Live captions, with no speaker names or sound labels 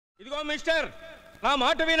ఇదిగో మిస్టర్, నా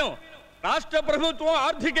మాట విను. రాష్ట్ర ప్రభుత్వం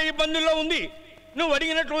ఆర్థిక ఇబ్బందుల్లో ఉంది. నువ్వు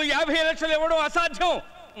అడిగినట్లు 50 లక్షలు ఇవ్వడం అసాధ్యం.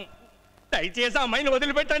 దయచేసి ఆ అమ్మాయిని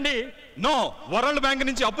వదిలిపెట్టండి. నో, వరల్డ్ బ్యాంక్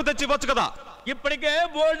నుంచి అప్పు తెచ్చి ఇవ్వచ్చు కదా. ఇప్పటికే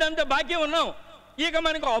బోల్డ్ అంత బాకీ ఉన్నాం. ఇక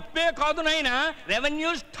మనకు అప్పే కాదు నాయనా,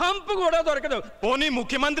 రెవెన్యూ స్టాంప్ కూడా దొరకదు. పోనీ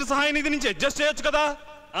ముఖ్యమంత్రి సహాయ నిధి నుంచి అడ్జస్ట్ చేయొచ్చు కదా.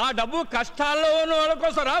 ఆ డబ్బు కష్టాల్లో ఉన్న వాళ్ళ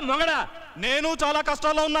కోసరా మొగడా? నేను చాలా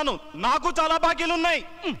కష్టాల్లో ఉన్నాను, నాకు చాలా బాకీలు ఉన్నాయి.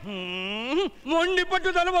 మొండి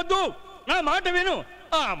పట్టుదల వద్దు, నా మాట విను.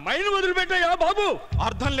 ఆ అమ్మాయిని వదిలిపెట్టయ్యా బాబు.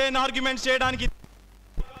 అర్థం లేని ఆర్గ్యుమెంట్స్ చేయడానికి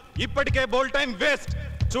ఇప్పటికే బోల్ టైం వేస్ట్.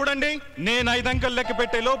 చూడండి, నేను 5 అంకెలు లెక్క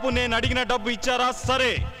పెట్టే లోపు నేను అడిగిన డబ్బు ఇచ్చారా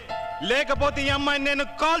సరే, లేకపోతే ఈ అమ్మాయిని నేను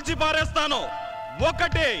కాల్చి పారేస్తాను.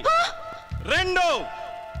 1 2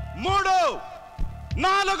 3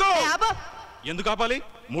 4. ఎందుకు ఆపాలి?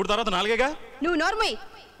 3 తర్వాత 4గా. నువ్వు నోర్మై.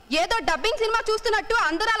 ఏదో డబ్బింగ్ సినిమా చూస్తున్నట్టు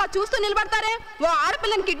అందరూ అలా చూస్తూ నిలబడతారే. ఓ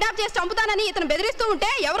ఆడపిల్లని కిడ్నాప్ చేసి చంపుతానని ఇతను బెదిరిస్తూ ఉంటే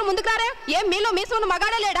ఎవరు ముందుకు రారే? ఏం మీలో మీసున్న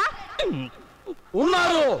మగాడే లేడా?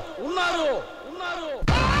 ఉన్నారు ఉన్నారు ఉన్నారు.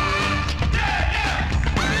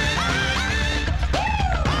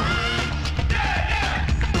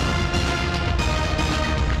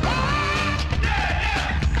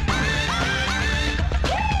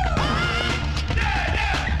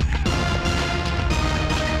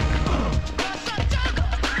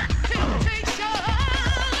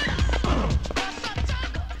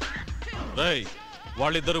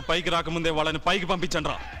 వాళ్ళిద్దరూ పైకి రాకముందే వాళ్ళని పైకి పంపించండి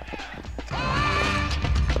రా.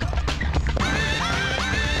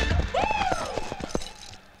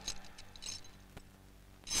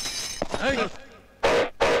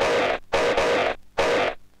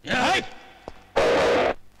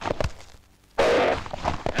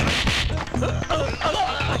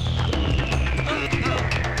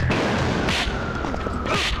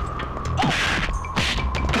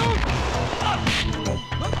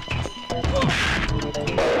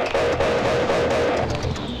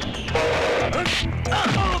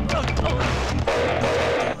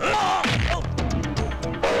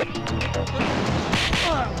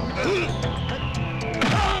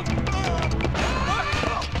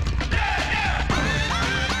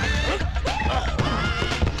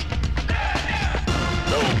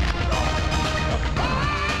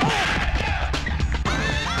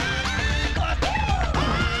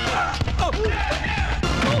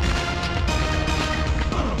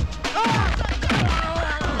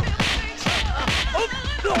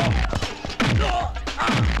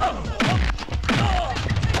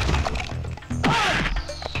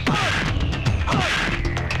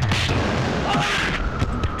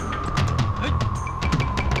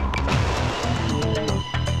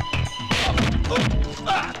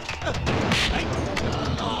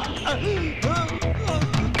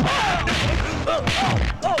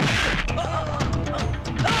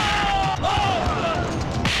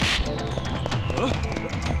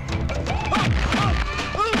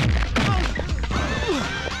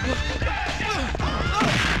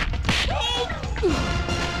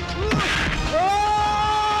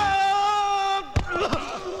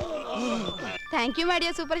 Thank you, my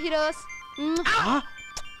dear superheroes.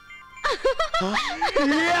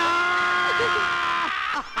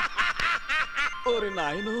 ఓరి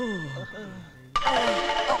నాయనో,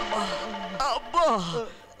 అబ్బా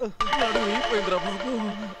నడుము అయిపోయిందిరా బాబు.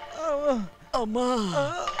 అమ్మా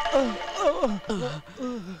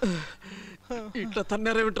ఇట్లా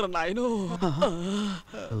తన్నారేమిట్రా నాయనో.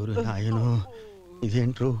 నాయనో,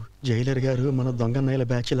 ఇదేంట్రో జైలర్ గారు మన దొంగ నైల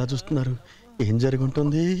బ్యాచ్ ఇలా చూస్తున్నారు. ఏం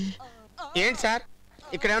జరుగుంటుంది? ఏంటి సార్,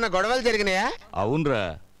 ఇక్కడ ఏమైనా గొడవలు జరిగినాయా? అవునరా,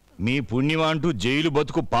 మీ పుణ్యమా అంటూ జైలు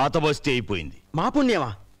బతుకు పాత బస్తీ అయిపోయింది. మా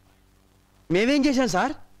పుణ్యమా? మేమేం చేశాం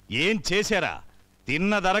సార్? ఏం చేశారా?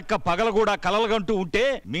 తిన్న దరక్క పగల కూడా కలలుగంటూ ఉంటే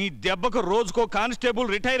మీ దెబ్బకు రోజుకో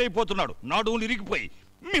కానిస్టేబుల్ రిటైర్ అయిపోతున్నాడు. నాడులు ఇరిగిపోయి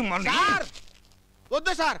మిమ్మల్ని.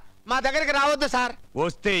 వద్దు సార్, మా దగ్గరికి రావద్దు సార్.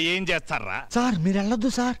 వస్తే ఏం చేస్తారా? సార్ మీరు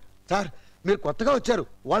వెళ్ళొద్దు సార్. సార్ మీరు కొత్తగా వచ్చారు,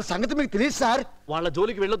 వాళ్ళ సంగతి మీకు తెలియదు సార్. వాళ్ళ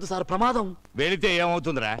జోలికి వెళ్ళొద్దు సార్, ప్రమాదం. వెళితే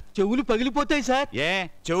ఏమవుతుందిరా? చెవులు పగిలిపోతాయి సార్. ఏ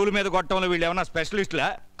చెవుల మీద కొట్టంలో వీళ్ళు ఏమన్నా స్పెషలిస్టులా?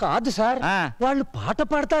 కాదు సార్, వాళ్ళు పాట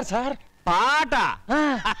పాడతారు సార్. పాట?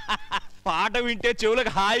 పాట వింటే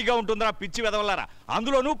చెవులకు హాయిగా ఉంటుందిరా పిచ్చి వెదవలారా.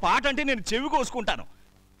 అందులోనూ పాట అంటే నేను చెవి కోసుకుంటాను.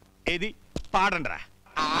 ఏది పాడండిరా.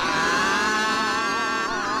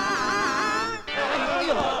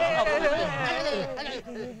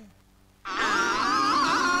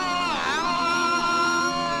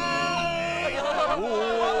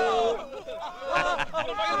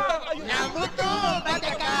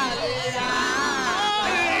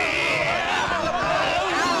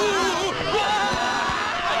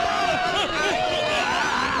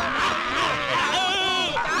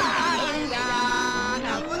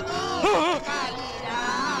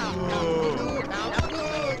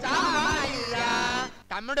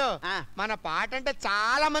 తమ్ముడు మన పాట అంటే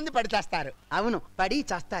చాలా మంది పడి చేస్తారు. అవును, పడి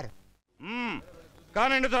చేస్తారు.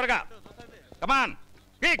 కానండి త్వరగా, కమాన్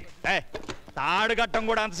క్విక్. తాడు గట్టం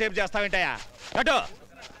కూడా అంతసేపు చేస్తావేంటయ్యా? కట్టు.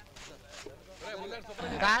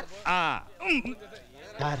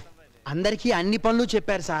 సార్ అందరికీ అన్ని పనులు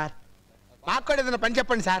చెప్పారు సార్. మాకు కూడా ఏదైనా పని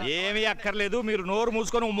చెప్పండి సార్. ఏమీ అక్కర్లేదు, మీరు నోరు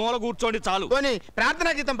మూసుకొని మూల కూర్చోండి చాలు.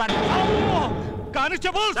 ప్రార్థనా గీతం పాట.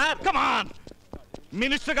 కానిస్టేబుల్ కమాన్.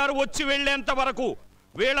 మినిస్టర్ గారు వచ్చి వెళ్లేంత వరకు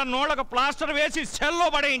వీళ్ళ నోళ్ళకు ప్లాస్టర్ వేసి సెల్లో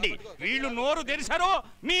పడేయండి. వీళ్ళు నోరు తెరిచారో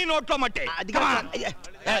మీ నోట్లో మట్టే.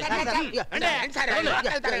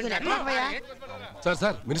 సార్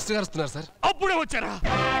సార్ మినిస్టర్ గారు వస్తున్నారు సార్. అప్పుడే వచ్చారా?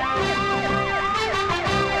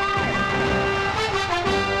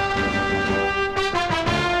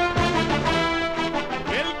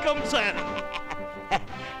 Welcome sir.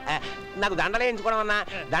 నాకు దండలు వేయించుకోవడం అన్నా,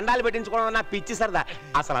 దండాలు పెట్టించుకోవడం అన్నా పిచ్చి సరదా.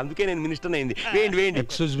 అసలు అందుకే నేను మినిస్టర్ అయింది. వేయండి వేయండి.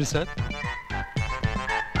 Excuse me sir.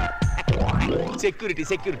 Security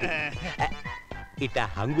security ఇట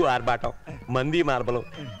హంగు ఆర్బాటం, మంది మార్బలం,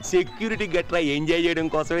 సెక్యూరిటీ గట్రా ఎంజాయ్ చేయడం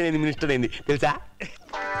కోసమే నేను మినిస్టర్ అయింది తెలుసా?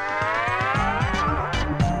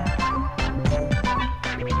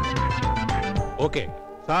 ఓకే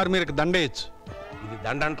సార్, మీరు దండేయచ్చు. ఇది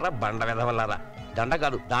దండ అంటారా బండ వెదవల్లారా? దండ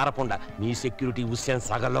కాదు, దారపుండ. మీ సెక్యూరిటీ ఉస్యాన్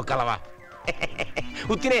సగల్లో కలవా?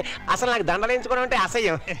 ఉత్తినే. అసలు నాకు దండలు వేయించుకోవడం అంటే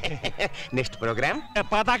అసహ్యం. నెక్స్ట్ ప్రోగ్రామ్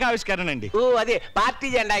పతాక ఆవిష్కరణ అండి. ఓ అదే పార్టీ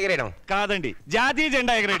జెండా ఎగరేయడం కాదండి, జాతీయ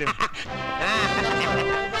జెండా ఎగరేయడం.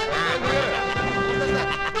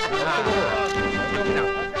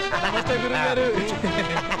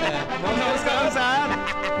 నమస్కారం సార్.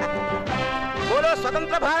 బోలో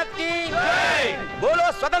స్వతంత్ర భారత్ కి, బోలో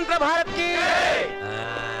స్వతంత్ర భారత్ కి.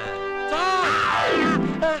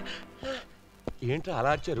 ఏంట్రా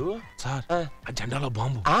అలా వచ్చారు సార్? ఆ జెండాలో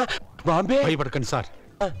బాంబు. బాంబే? భయపడకండి సార్,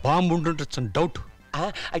 బాంబు ఉంటుండొచ్చు డౌట్.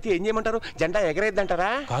 అయితే ఏం చేయమంటారు? జెండా ఎగరేద్దంటారా?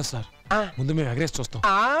 కాదు సార్, ముందు మేము ఎగరేసి చూస్తాం.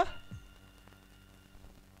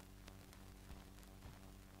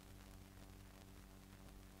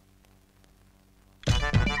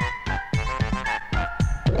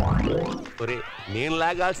 నేను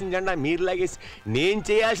లాగాల్సిన జెండా మీరు లాగేసి, నేను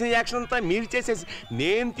చేయాల్సిన యాక్షన్ అంతా మీరు చేసేసి,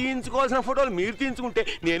 నేను తీయించుకోవాల్సిన ఫోటోలు మీరు తీయించుకుంటే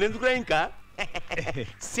నేనెందుకురా ఇంకా?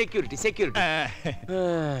 Security security.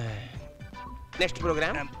 నెక్స్ట్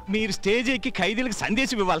ప్రోగ్రామ్ మీరు స్టేజ్ ఎక్కి ఖైదీలకు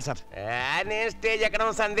సందేశం ఇవ్వాలి సార్. నేను స్టేజ్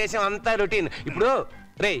ఎక్కడం సందేశం అంతా రొటీన్. ఇప్పుడు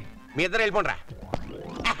రే మీ ఇద్దరు వెళ్ళిపోండి రా.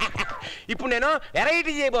 ఇప్పుడు నేను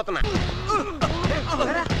వెరైటీ చేయబోతున్నా.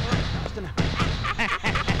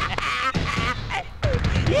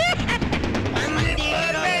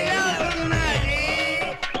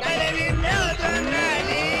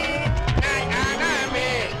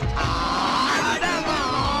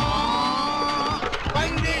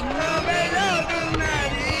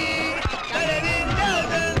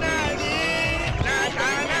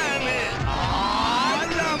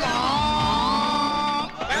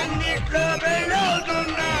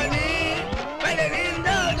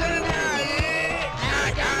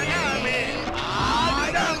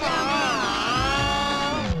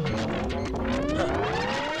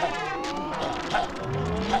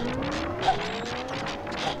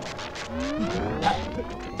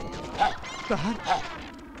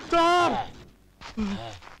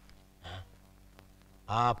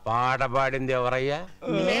 ఆ పాట పాడింది ఎవరయ్యా?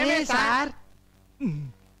 సార్.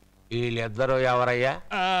 వీళ్ళిద్దరూ ఎవరయ్యా?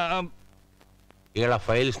 వీళ్ళ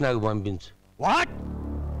ఫైల్స్ నాకు పంపించు. వాట్?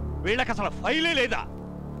 వీళ్ళకి అసలు ఫైలే లేదా?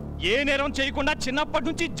 ఏ నేరం చేయకుండా చిన్నప్పటి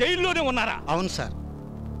నుంచి జైల్లోనే ఉన్నారా? అవును సార్.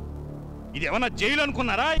 ఇది ఏమన్నా జైలు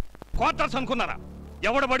అనుకున్నారా, క్వార్టర్స్ అనుకున్నారా?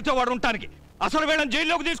 ఎవడు పడితే వాడు ఉంటానికి. అసలు వీళ్ళని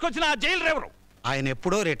జైల్లోకి తీసుకొచ్చిన ఆ జైలు ఎవరు? ఆయన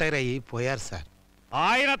ఎప్పుడో రిటైర్ అయ్యి పోయారు సార్.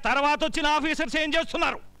 ఆయన తర్వాత వచ్చిన ఆఫీసర్స్ ఏం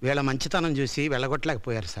చేస్తున్నారు? వీళ్ళ మంచితనం చూసి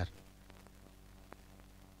వెళ్ళగొట్టలేకపోయారు సార్.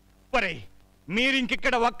 మరి మీరు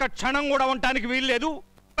ఇంకిక్కడ ఒక్క క్షణం కూడా ఉండటానికి వీల్లేదు.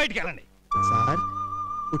 బయటికి వెళ్ళండి. సార్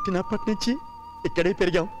పుట్టినప్పటి నుంచి ఇక్కడే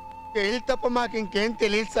పెరిగాం. జైలు తప్ప మాకు ఇంకేం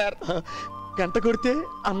తెలియదు సార్. గంట కొడితే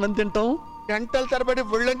అన్నం తింటాం, గంటల తరబడి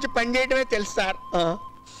ఒళ్ళొంచి పని చేయడమే తెలుసు సార్.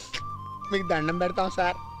 మీకు దండం పెడతాం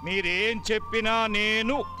సార్. మీరేం చెప్పినా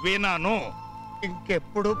నేను వినను.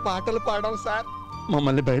 ఇంకెప్పుడు పాటలు పాడాం సార్.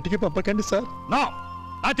 మమ్మల్ని బయటికి పంపకండి సార్. No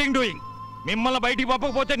nothing doing. మిమ్మల్ని బయటికి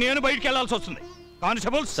పంపకపోతే నేను బయటికి వెళ్లాల్సి వస్తుంది.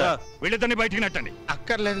 కానిస్టేబుల్స్ వీళ్ళిద్దరిని బయటికి నెట్టండి.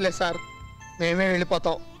 అక్కర్లేదులే సార్, మేమే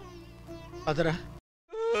వెళ్ళిపోతాం. అదరా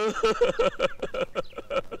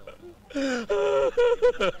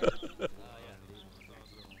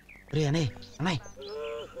రే అనే అన్నాయ్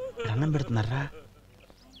అన్నం పెడుతున్నారా?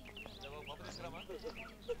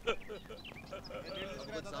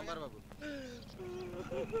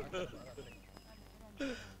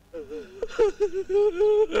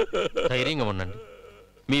 ధైర్యంగా ఉండండి.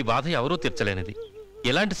 మీ బాధ ఎవరూ తీర్చలేనిది.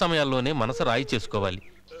 ఇలాంటి సమయాల్లోనే మనసు రాయి చేసుకోవాలి.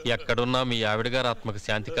 ఎక్కడున్నా మీ ఆవిడ గారి ఆత్మకు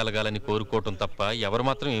శాంతి కలగాలని కోరుకోవటం తప్ప ఎవరు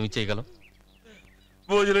మాత్రం ఏమి చేయగలం?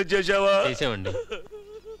 భోజనం చేశావా? చేసామండి.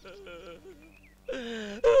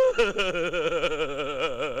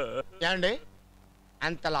 ఏమండి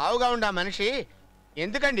అంత లావుగా ఉండా మనిషి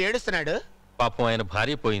ఎందుకండి ఏడుస్తున్నాడు? పాపం ఆయన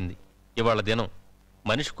భార్య పోయింది. ఇవాళ దినం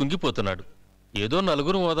మనిషి కుంగిపోతున్నాడు. ఏదో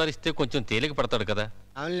నలుగురు ఓదారిస్తే కొంచెం తేలిక పడతాడు కదా.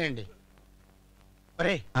 అవునులేండి.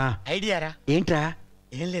 ఒరే ఐడియారా? ఏంట్రా?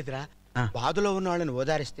 ఏం లేదురా, బాధలో ఉన్న వాళ్ళని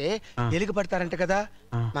ఓదారిస్తే తేలిక పడతారంట కదా.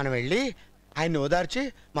 మనం వెళ్ళి ఆయన్ని ఓదార్చి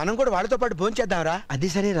మనం కూడా వాళ్ళతో పాటు భోంచేద్దాంరా. అది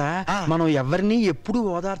సరేరా, మనం ఎవరిని ఎప్పుడు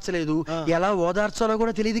ఓదార్చలేదు, ఎలా ఓదార్చాలో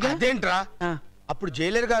కూడా తెలియదుగా. అదేంట్రా, అప్పుడు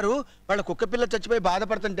జైలర్ గారు వాళ్ళ కుక్క పిల్ల చచ్చిపోయి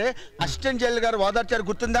బాధపడుతుంటే అసిస్టెంట్ జైలర్ గారు ఓదార్చారు,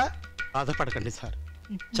 గుర్తుందా? బాధపడకండి సార్,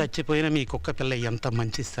 చచ్చిపోయిన మీ కుక్క పిల్ల ఎంత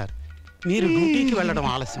మంచిది సార్. మీరు డ్యూటీకి వెళ్ళడం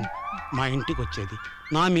ఆలస్యం, మా ఇంటికి వచ్చేది,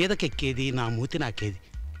 నా మీదకెక్కేది, నా మూతి నాకేది,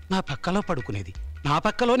 నా పక్కలో పడుకునేది, నా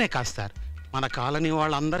పక్కలోనే కాదు సార్, మన కాలనీ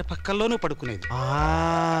వాళ్ళందరి పక్కల్లోనూ పడుకునేది.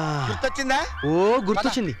 గుర్తొచ్చిందా? ఓ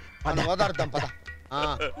గుర్తొచ్చింది. ఓదార్దాం పద.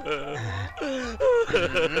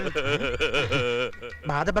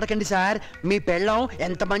 బాధపడకండి సార్, మీ పెళ్ళం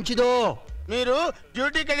ఎంత మంచిదో. మీరు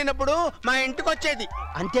డ్యూటీకి వెళ్ళినప్పుడు మా ఇంటికి వచ్చేది.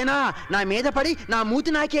 అంతేనా? నా మీద పడి నా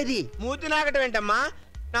మూతి నాకేది. మూతి నాకటం ఏంటమ్మా,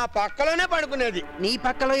 నా పక్కలోనే పడుకునేది. నీ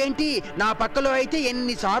పక్కలో ఏంటి, నా పక్కలో అయితే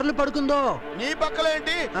ఎన్ని సార్లు పడుకుందో. నీ పక్కలో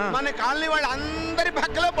ఏంటి, మన కాలనీ వాళ్ళ అందరి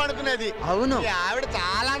పక్కలో పడుకునేది. అవును, ఆవిడ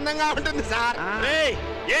చాలా అందంగా ఉంటుంది సార్.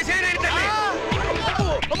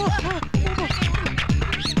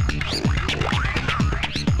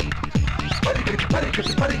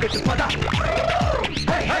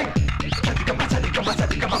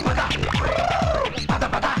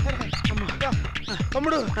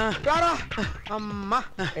 తమ్ముడు రారా. అమ్మా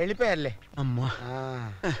వెళ్ళిపోయారులే. అమ్మా